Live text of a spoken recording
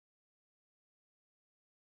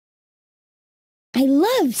I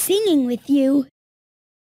love singing with you.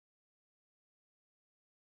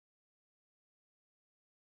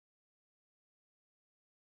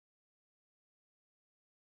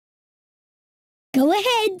 Go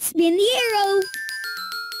ahead, spin the arrow.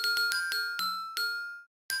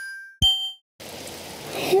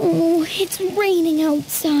 Oh, it's raining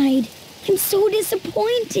outside. I'm so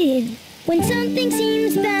disappointed. When something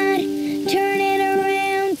seems bad, turn it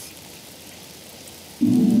around.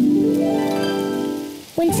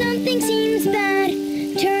 When something seems bad,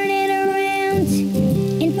 turn it around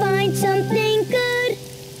and find something good.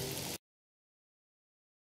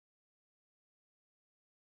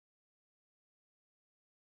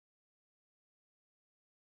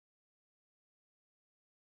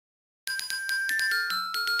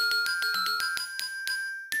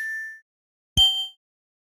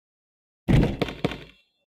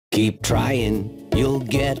 Keep trying, you'll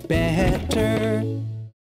get better.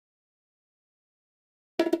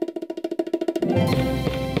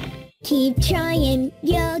 Keep trying,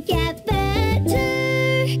 you'll get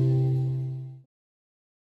better.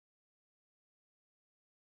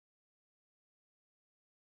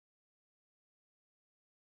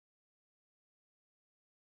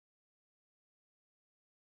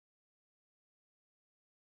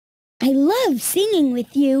 I love singing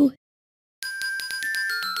with you.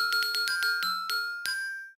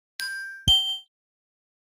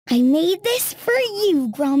 I made this for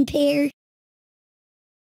you, Grandpere.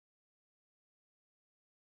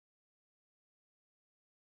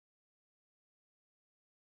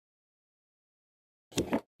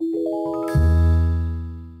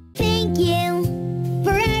 Thank you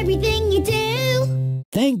for everything you do.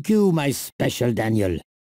 Thank you, my special Daniel.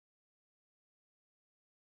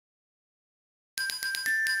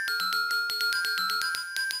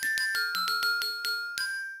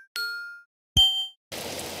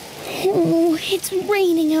 Oh, it's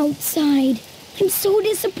raining outside. I'm so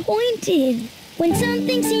disappointed. When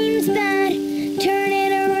something seems bad, turn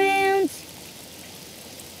it around.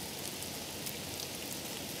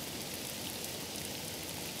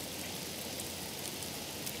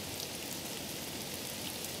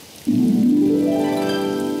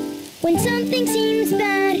 When something seems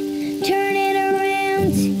bad, turn it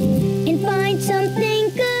around and find something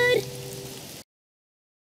good.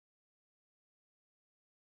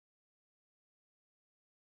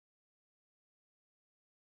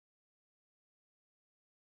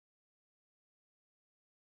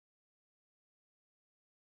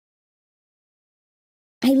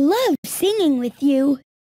 I love singing with you.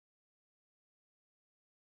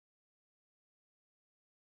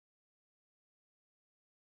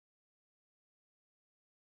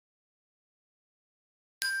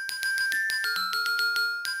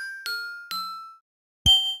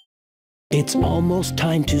 It's almost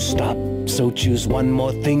time to stop, so choose one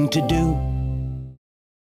more thing to do.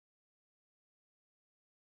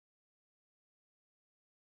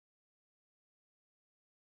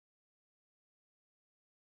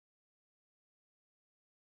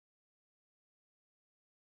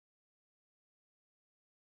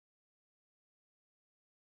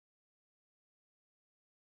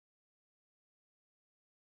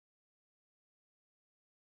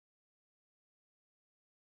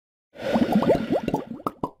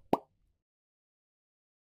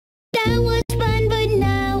 That was fun, but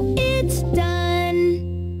now it's done.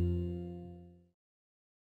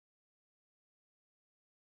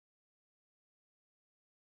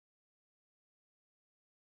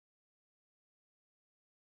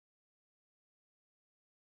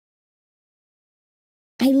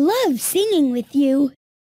 I love singing with you.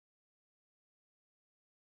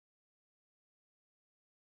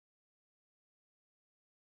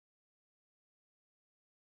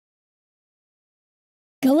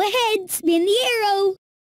 Go ahead, spin the arrow.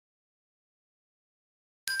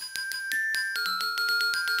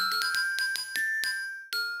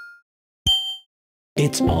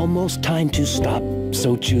 It's almost time to stop,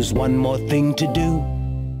 so choose one more thing to do.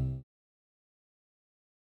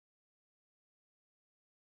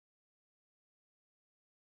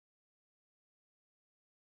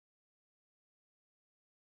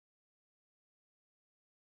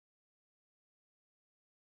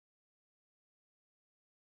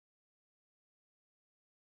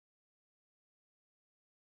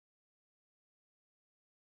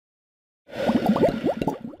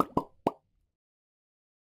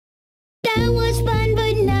 That was fun,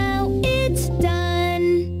 but now it's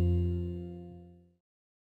done.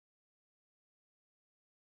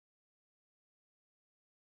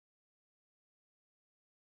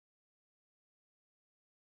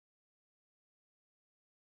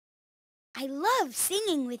 I love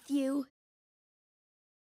singing with you.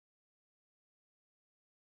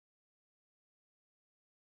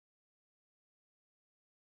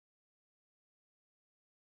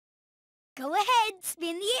 Go ahead,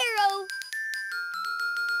 spin the arrow.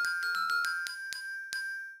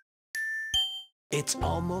 It's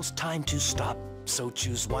almost time to stop, so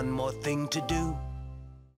choose one more thing to do.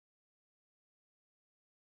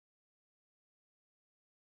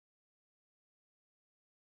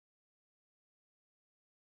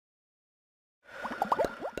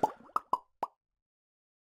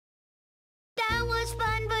 That was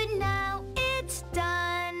fun, but now it's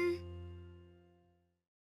done.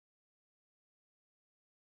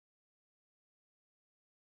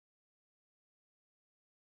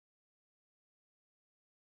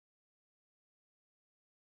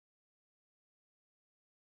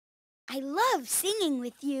 I love singing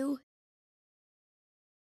with you.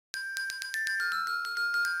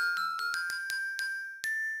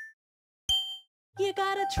 You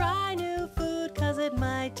gotta try new food 'cause it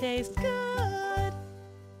might taste good.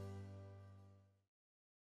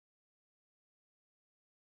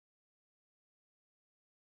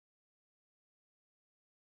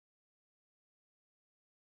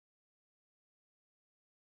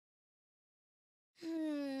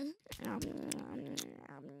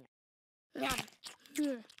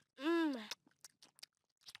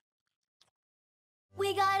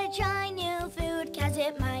 We gotta try new food 'cause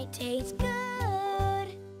it might taste good.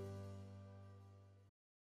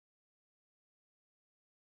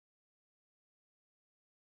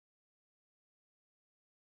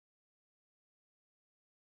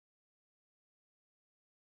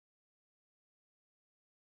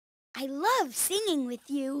 I love singing with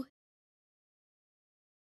you.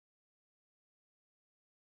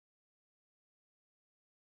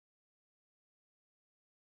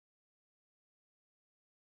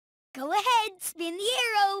 Go ahead, spin the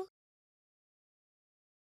arrow.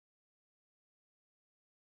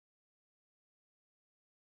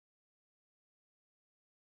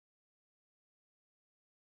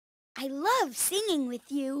 I love singing with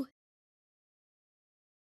you.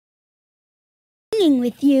 Singing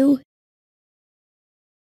with you.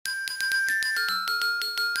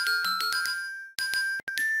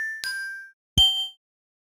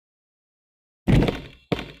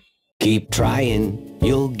 Keep trying,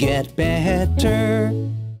 you'll get better.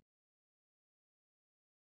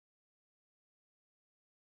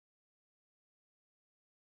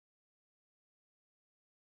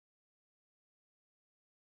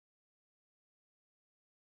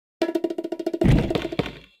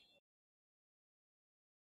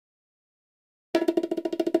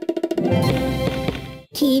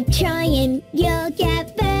 Keep trying, you'll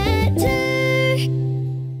get better.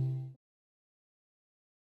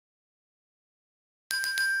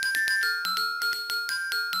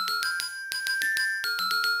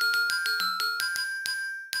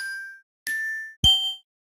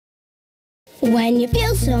 When you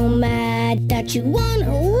feel so mad that you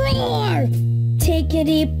wanna roar, take a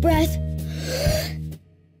deep breath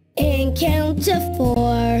and count to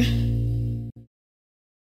 4.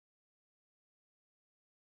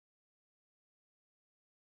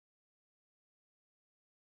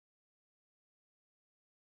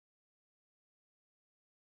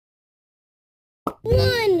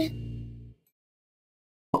 One,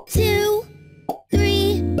 2,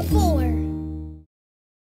 3, 4.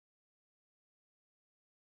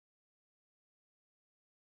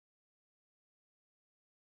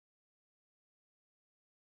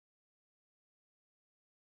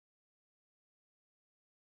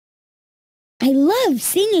 I love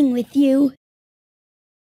singing with you.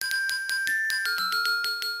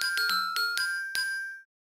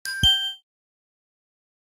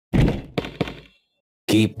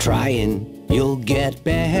 Keep trying, you'll get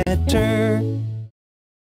better.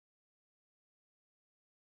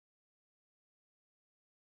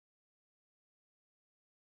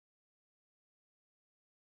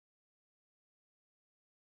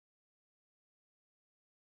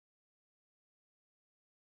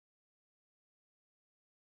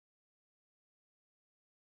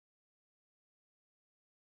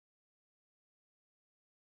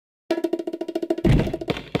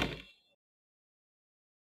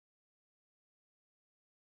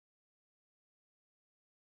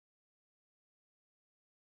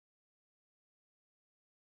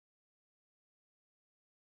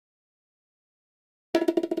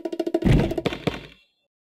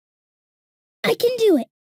 I can do it.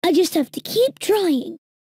 I just have to keep trying.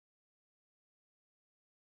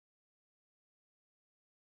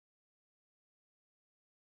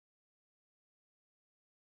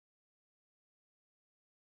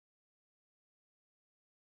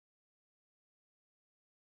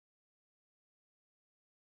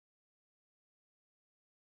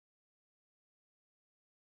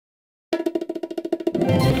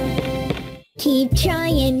 Keep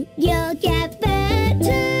trying, you'll get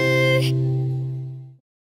better.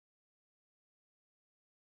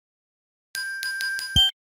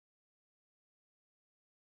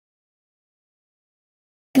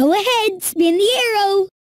 Go ahead, spin the arrow.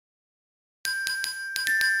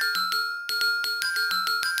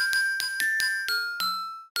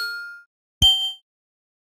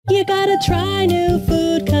 You gotta try new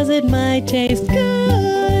food 'cause it might taste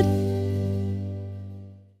good.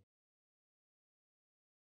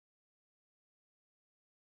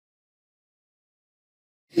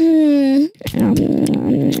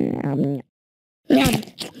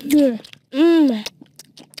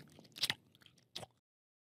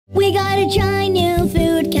 We gotta try new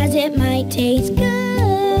food 'cause it might taste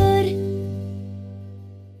good.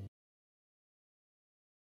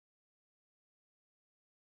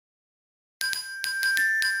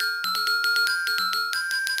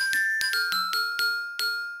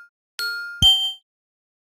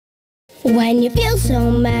 When you feel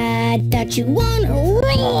so mad that you wanna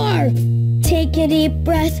roar, take a deep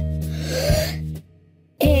breath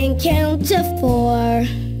and count to 4.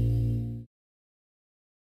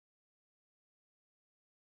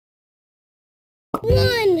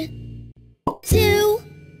 1, 2,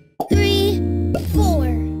 3, 4.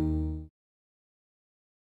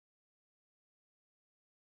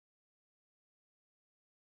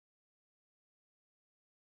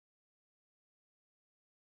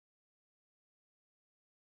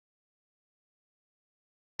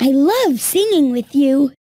 I love singing with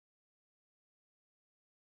you.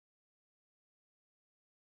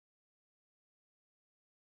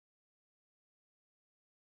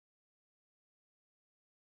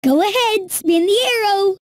 Go ahead, spin the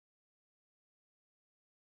arrow.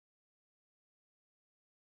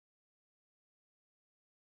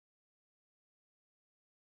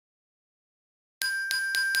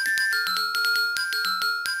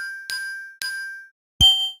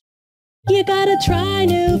 You gotta try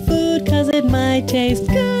new food 'cause it might taste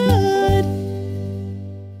good.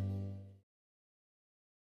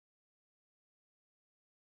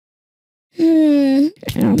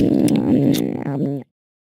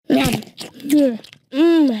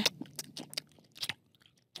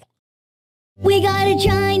 We gotta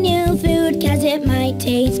try new food 'cause it might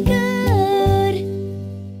taste good.